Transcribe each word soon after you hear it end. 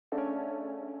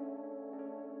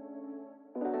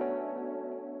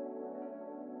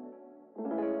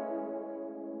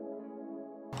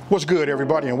What's good,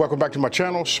 everybody, and welcome back to my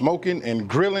channel, Smoking and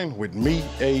Grilling with me,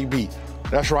 AB.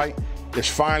 That's right, it's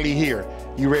finally here.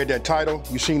 You read that title,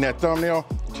 you seen that thumbnail.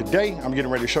 Today, I'm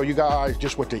getting ready to show you guys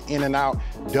just what the In-N-Out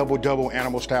double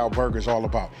animal style burger is all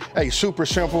about. Hey, super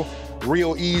simple,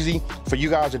 real easy. For you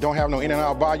guys that don't have no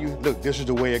In-N-Out by you, look, this is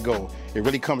the way it goes. It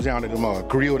really comes down to them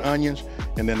grilled onions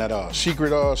and then that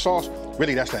secret sauce.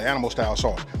 Really, that's that animal style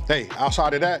sauce. Hey,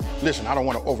 outside of that, listen, I don't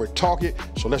want to over talk it,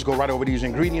 so let's go right over these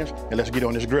ingredients and let's get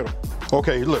on this griddle.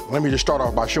 Okay, look, let me just start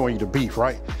off by showing you the beef,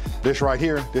 right? This right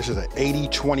here, this is an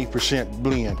 80-20%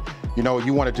 blend. You know,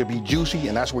 you want it to be juicy,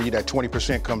 and that's where that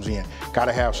 20% comes in.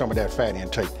 Gotta have some of that fat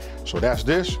intake. So that's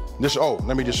this. Oh,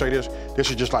 let me just say this. This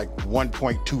is just like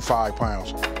 1.25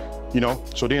 pounds, you know?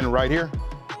 So then right here,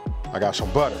 I got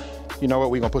some butter. You know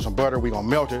what, we're gonna put some butter, we're gonna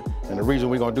melt it, and the reason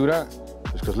we're gonna do that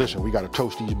is because, listen, we gotta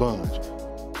toast these buns.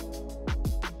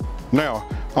 Now,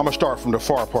 I'm gonna start from the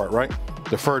far part, right?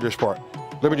 The furthest part.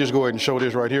 Let me just go ahead and show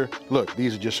this right here. Look,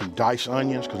 these are just some diced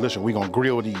onions, because listen, we're gonna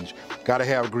grill these. Gotta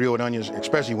have grilled onions,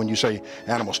 especially when you say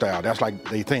animal style. That's like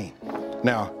they thing.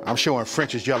 Now, I'm showing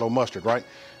French's yellow mustard, right?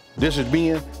 This is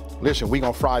being, listen, we're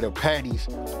gonna fry the patties.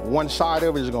 One side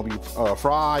of it is gonna be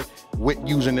fried with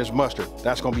using this mustard.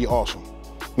 That's gonna be awesome.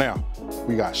 Now,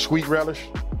 we got sweet relish.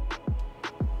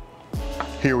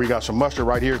 Here we got some mustard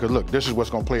right here, because look, this is what's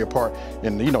gonna play a part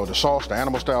in, you know, the sauce, the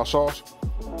animal style sauce.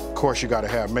 Of course, you gotta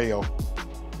have mayo.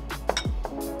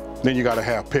 Then you gotta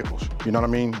have pickles, you know what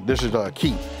I mean? This is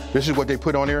key. This is what they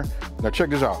put on there. Now check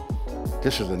this out.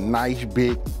 This is a nice,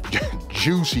 big,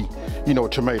 juicy, you know,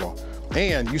 tomato.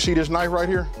 And you see this knife right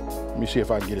here? Let me see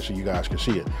if I can get it so you guys can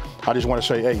see it. I just wanna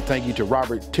say, hey, thank you to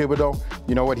Robert Thibodeau.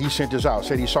 You know what, he sent this out.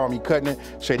 Said he saw me cutting it,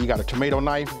 said he got a tomato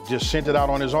knife, just sent it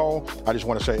out on his own. I just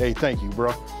wanna say, hey, thank you,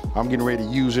 bro. I'm getting ready to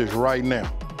use this right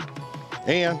now.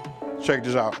 And check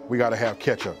this out, we gotta have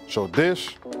ketchup. So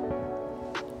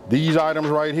these items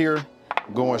right here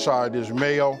go inside this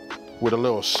mayo with a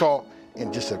little salt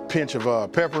and just a pinch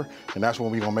of pepper, and that's when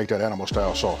we're gonna make that animal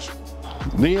style sauce.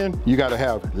 Then you gotta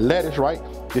have lettuce, right?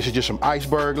 This is just some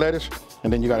iceberg lettuce,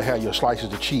 and then you gotta have your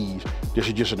slices of cheese. This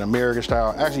is just an American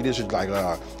style. Actually, this is like,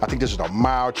 I think this is a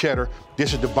mild cheddar.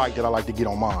 This is the bite that I like to get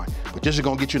on mine. But this is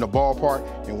gonna get you in the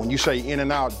ballpark, and when you say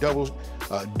In-N-Out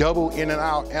double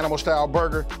In-N-Out animal style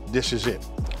burger, this is it.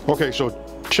 Okay, so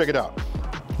check it out.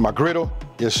 My griddle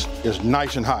is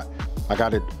nice and hot. I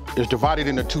got it, it's divided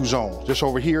into two zones. This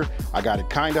over here, I got it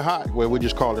kind of hot, where we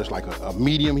just call this like a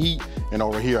medium heat, and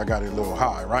over here I got it a little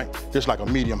high, right? Just like a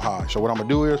medium high. So what I'm gonna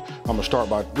do is, we're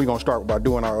gonna start by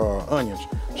doing our onions.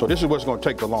 So this is what's gonna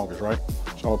take the longest, right?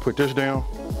 So I'm gonna put this down.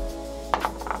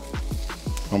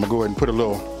 I'm gonna go ahead and put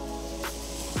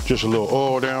just a little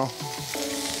oil down,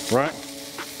 right?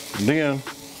 And then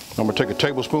I'm gonna take a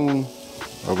tablespoon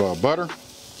of butter.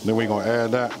 Then we're gonna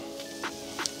add that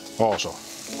also.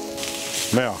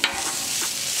 Now,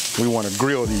 we wanna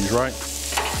grill these, right?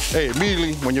 Hey,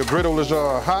 immediately when your griddle is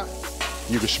hot,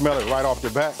 you can smell it right off the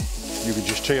bat. You can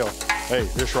just tell, hey,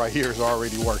 this right here is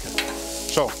already working.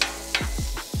 So,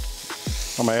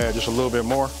 I'm gonna add just a little bit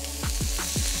more.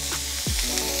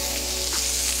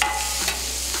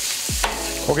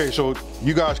 Okay, so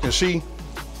you guys can see,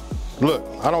 look,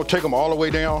 I don't take them all the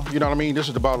way down, you know what I mean? This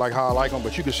is about like how I like them,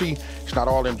 but you can see it's not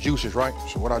all them juices, right?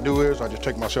 So what I do is I just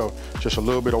take myself just a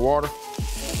little bit of water,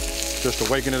 just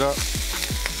to waken it up,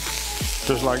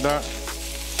 just like that.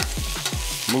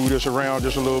 Move this around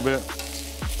just a little bit.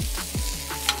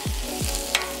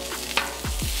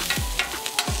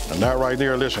 And that right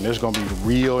there, listen, it's gonna be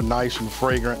real nice and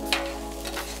fragrant.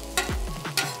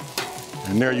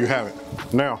 And there you have it.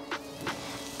 Now,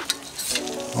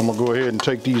 I'm gonna go ahead and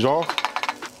take these off.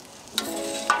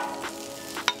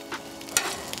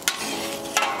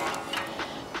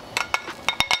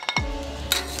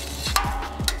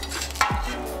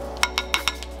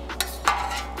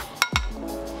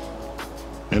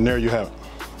 And there you have it.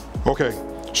 Okay,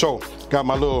 so got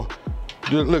my little,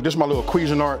 look, this is my little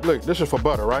Cuisinart. Look, this is for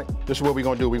butter, right? This is what we're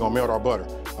gonna do. We're gonna melt our butter.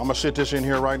 I'm gonna sit this in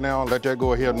here right now, let that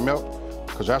go ahead and melt,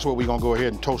 because that's what we're gonna go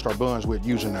ahead and toast our buns with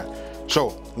using that.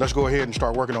 So let's go ahead and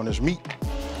start working on this meat.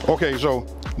 Okay, so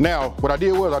now what I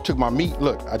did was I took my meat,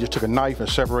 look, I just took a knife and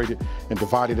separated and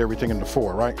divided everything into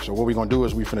four, right? So what we're gonna do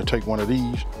is we're finna take one of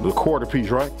these, the quarter piece,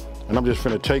 right? And I'm just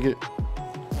finna take it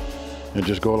and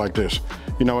just go like this.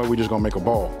 You know what, we just gonna make a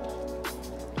ball,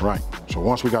 right? So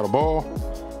once we got a ball,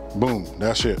 boom,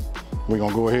 that's it. We're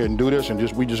gonna go ahead and do this, and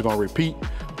we just gonna repeat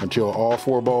until all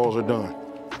four balls are done.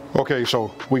 Okay, so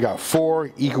we got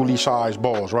 4 equally sized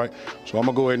balls, right? So I'm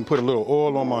gonna go ahead and put a little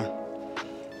oil on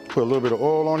put a little bit of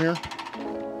oil on here,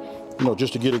 you know,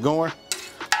 just to get it going,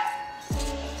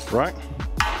 right?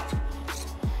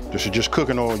 This is just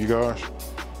cooking oil, you guys.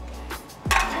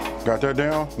 Got that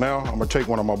down. Now I'm gonna take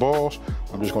one of my balls.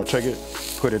 I'm just gonna take it,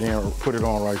 put it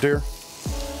on right there.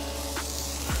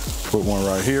 Put one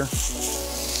right here.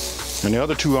 And the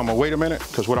other two, I'm gonna wait a minute,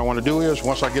 because what I wanna do is,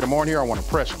 once I get them on here, I wanna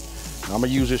press them. Now, I'm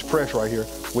gonna use this press right here.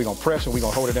 We're gonna press and we're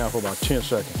gonna hold it down for about 10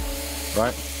 seconds,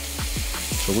 right?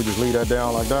 So we just leave that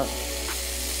down like that.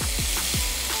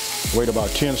 Wait about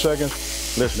 10 seconds.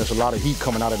 Listen, there's a lot of heat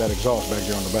coming out of that exhaust back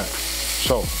there on the back.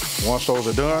 So once those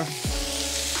are done,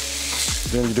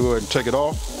 then you do it and take it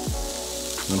off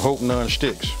and hope none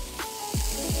sticks.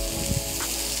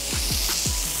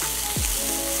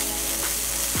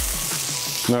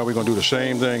 Now we're gonna do the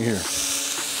same thing here.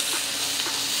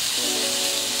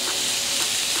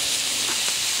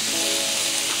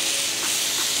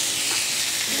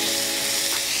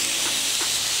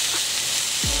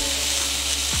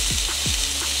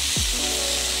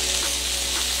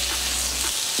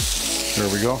 There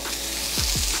we go.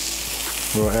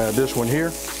 We'll add this one here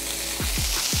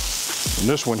and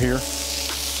this one here,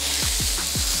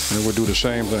 and we'll do the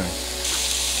same thing.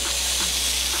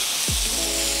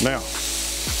 Now,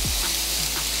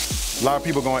 a lot of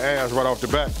people are gonna ask right off the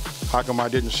bat, how come I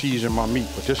didn't season my meat?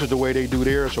 But this is the way they do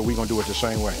theirs, so we're gonna do it the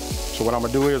same way. So what I'm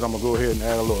gonna do is I'm gonna go ahead and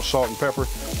add a little salt and pepper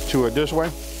to it this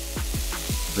way.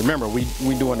 Remember, we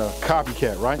doing a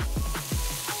copycat, right?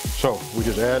 So we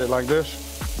just add it like this.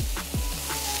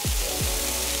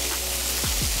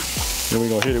 Then we're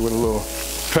gonna hit it with a little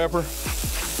pepper.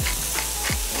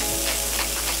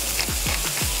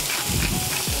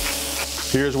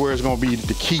 Here's where it's gonna be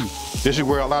the key. This is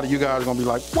where a lot of you guys are gonna be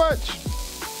like, what?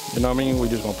 You know what I mean? We're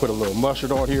just gonna put a little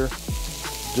mustard on here,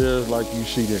 just like you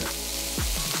see there.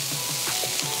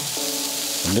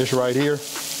 And this right here,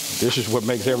 this is what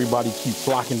makes everybody keep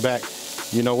flocking back,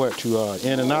 you know what, to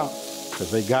In-N-Out, because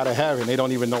they gotta have it and they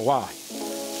don't even know why.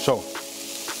 So,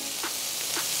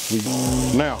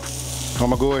 now, I'm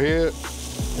gonna go ahead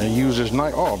and use this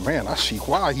knife. Oh man, I see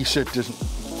why he said this.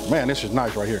 Man, this is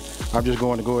nice right here. I'm just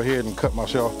going to go ahead and cut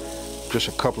myself just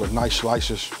a couple of nice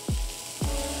slices.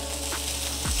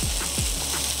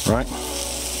 Right?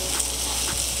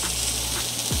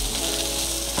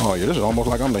 Oh yeah, this is almost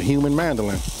like I'm the human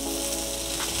mandolin.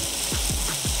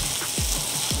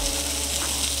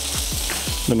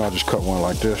 Then I'll just cut one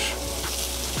like this.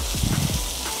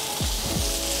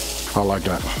 I like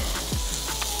that.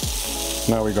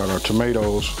 Now we got our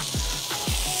tomatoes,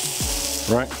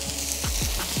 right?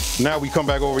 Now we come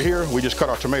back over here, we just cut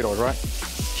our tomatoes, right?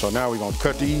 So now we're gonna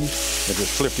cut these and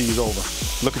just flip these over.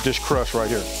 Look at this crust right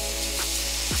here.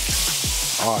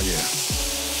 Oh yeah.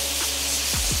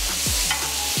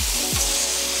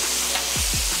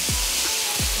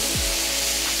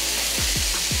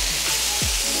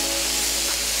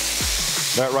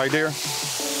 That right there,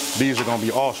 these are gonna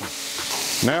be awesome.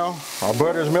 Now, our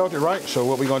butter is melted, right? So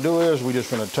what we're gonna do is we're just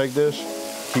gonna take this,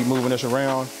 keep moving this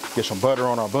around, get some butter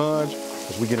on our buns,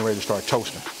 because we're getting ready to start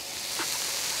toasting.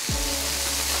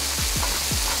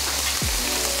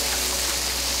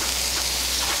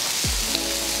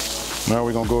 Now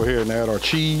we're gonna go ahead and add our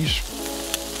cheese.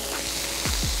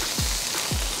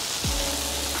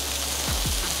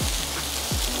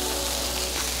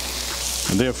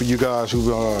 And then for you guys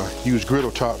who use griddle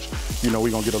tops, you know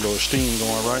we're gonna get a little steam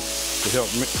going, right? To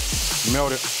help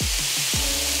melt it.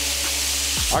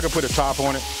 I can put a top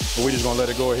on it, but we're just gonna let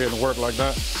it go ahead and work like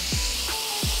that.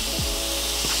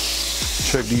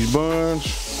 Check these buns.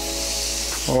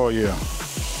 Oh yeah.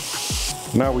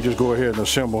 Now we just go ahead and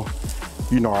assemble,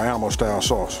 you know, our animal style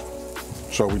sauce.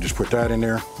 So we just put that in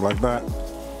there like that.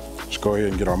 Let's go ahead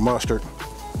and get our mustard.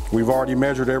 We've already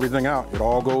measured everything out. It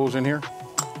all goes in here,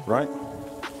 right?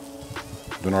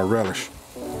 Then our relish.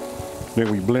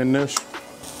 Then we blend this.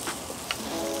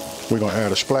 We're gonna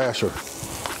add a splash of,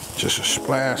 just a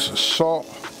splash of salt,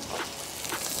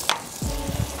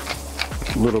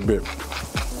 a little bit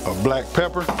of black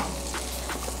pepper,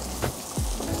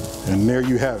 and there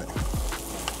you have it.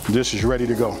 This is ready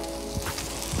to go.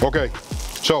 Okay,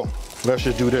 so let's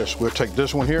just do this. We'll take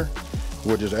this one here.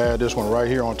 We'll just add this one right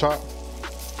here on top.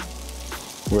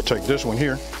 We'll take this one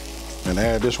here and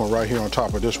add this one right here on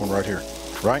top of this one right here,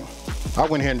 right? I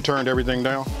went ahead and turned everything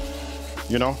down,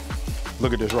 you know?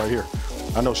 Look at this right here.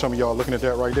 I know some of y'all looking at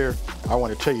that right there. I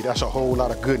want to tell you, that's a whole lot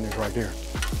of goodness right there.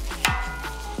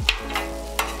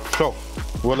 So,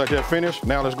 we'll let that finish.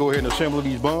 Now let's go ahead and assemble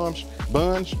these buns,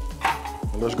 and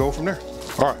let's go from there.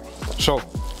 All right, so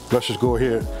let's just go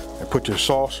ahead and put this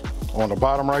sauce on the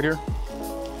bottom right here.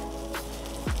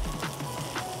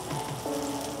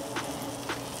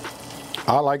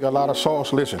 I like a lot of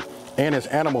sauce, listen, and it's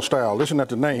animal style. Listen at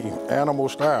the name, animal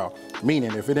style.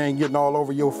 Meaning if it ain't getting all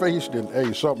over your face, then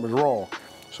hey, something is wrong.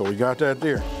 So we got that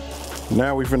there.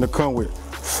 Now we finna come with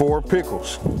 4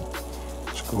 pickles.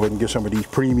 Let's go ahead and get some of these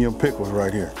premium pickles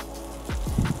right here.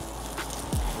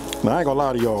 Now I ain't gonna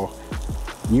lie to y'all,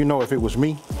 you know if it was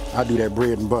me, I'd do that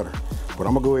bread and butter. But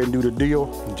I'm gonna go ahead and do the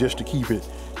deal just to keep the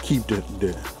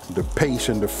pace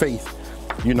and the faith,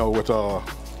 you know,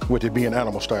 with it being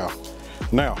animal style.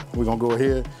 Now, we're gonna go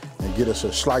ahead and get us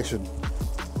a slice of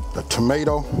the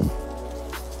tomato.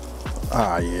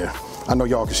 Ah, yeah. I know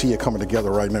y'all can see it coming together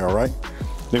right now, right?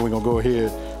 Then we're gonna go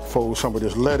ahead, fold some of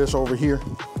this lettuce over here,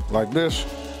 like this.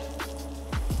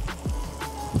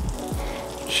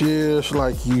 Just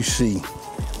like you see,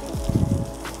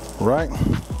 right?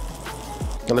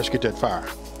 Now let's get that fire.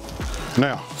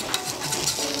 Now,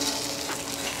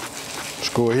 let's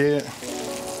go ahead.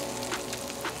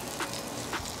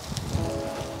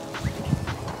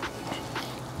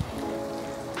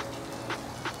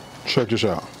 Check this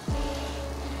out.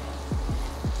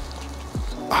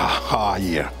 Ah,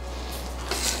 yeah.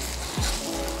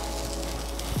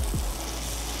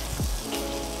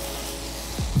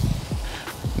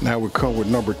 Now we come with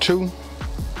number 2.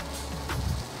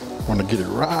 Want to get it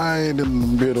right in the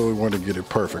middle. We want to get it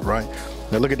perfect, right?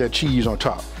 Now look at that cheese on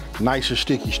top. Nice and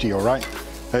sticky still, right?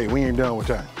 Hey, we ain't done with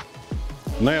that.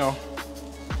 Now,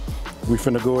 we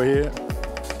finna go ahead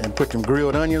and put some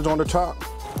grilled onions on the top.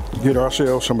 Get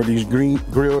ourselves some of these green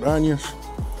grilled onions.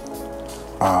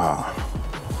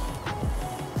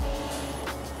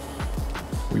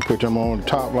 We put them on the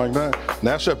top like that.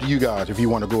 Now that's up to you guys if you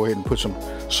want to go ahead and put some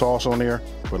sauce on there.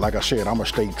 But like I said, I'm gonna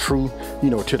stay true, you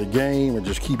know, to the game and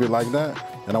just keep it like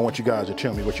that. And I want you guys to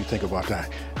tell me what you think about that.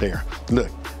 There,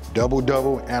 look,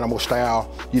 double animal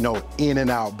style, you know, in and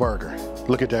out burger.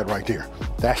 Look at that right there.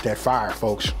 That's that fire,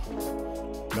 folks.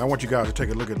 Now I want you guys to take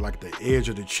a look at like the edge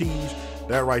of the cheese.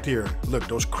 That right there, look,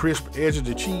 those crisp edges of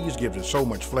the cheese gives it so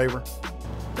much flavor.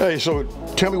 Hey, so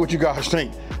tell me what you guys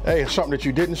think. Hey, something that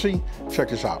you didn't see, check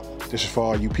this out. This is for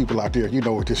all you people out there, you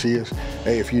know what this is.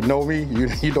 Hey, if you know me,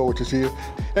 you know what this is.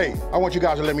 Hey, I want you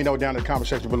guys to let me know down in the comment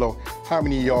section below how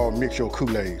many of y'all mix your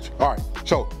Kool-Aids. All right,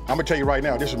 so I'm gonna tell you right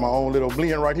now, this is my own little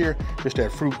blend right here. It's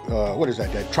that fruit, what is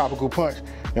that tropical punch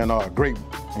and grape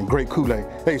Kool-Aid.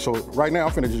 Hey, so right now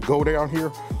I'm finna just go down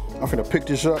here. I'm finna pick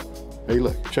this up. Hey,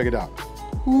 look, check it out.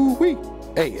 Ooh-wee.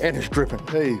 Hey, and it's dripping.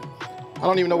 Hey, I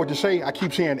don't even know what to say. I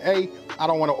keep saying hey. I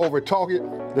don't want to over talk it.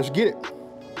 Let's get it.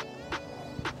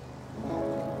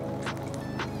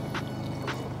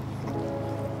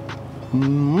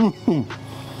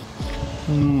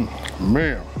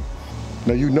 Man.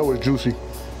 Now you know it's juicy.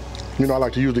 You know I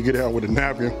like to usually get it out with a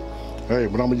napkin. Hey,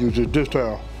 but I'm gonna use it this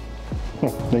time.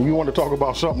 Now you want to talk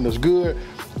about something that's good?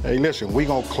 Hey, listen, we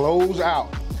gonna close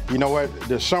out. You know what?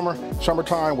 The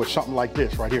summertime with something like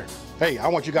this right here. Hey, I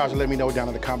want you guys to let me know down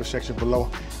in the comment section below.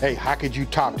 Hey, how could you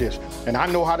top this? And I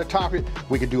know how to top it.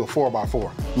 We could do a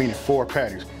 4x4, meaning 4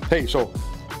 patties. Hey, so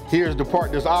here's the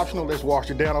part that's optional. Let's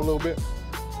wash it down a little bit.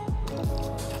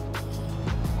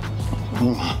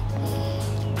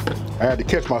 I had to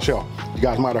catch myself. You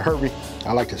guys might have heard me.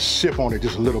 I like to sip on it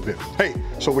just a little bit. Hey,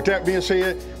 so with that being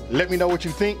said, let me know what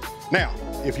you think. Now,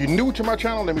 if you're new to my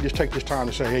channel, let me just take this time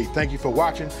to say, hey, thank you for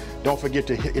watching. Don't forget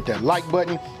to hit that like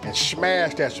button and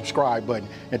smash that subscribe button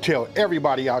and tell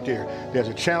everybody out there there's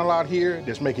a channel out here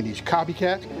that's making these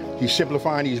copycats. He's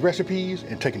simplifying these recipes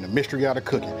and taking the mystery out of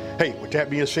cooking. Hey, with that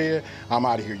being said, I'm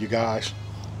out of here, you guys.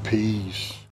 Peace.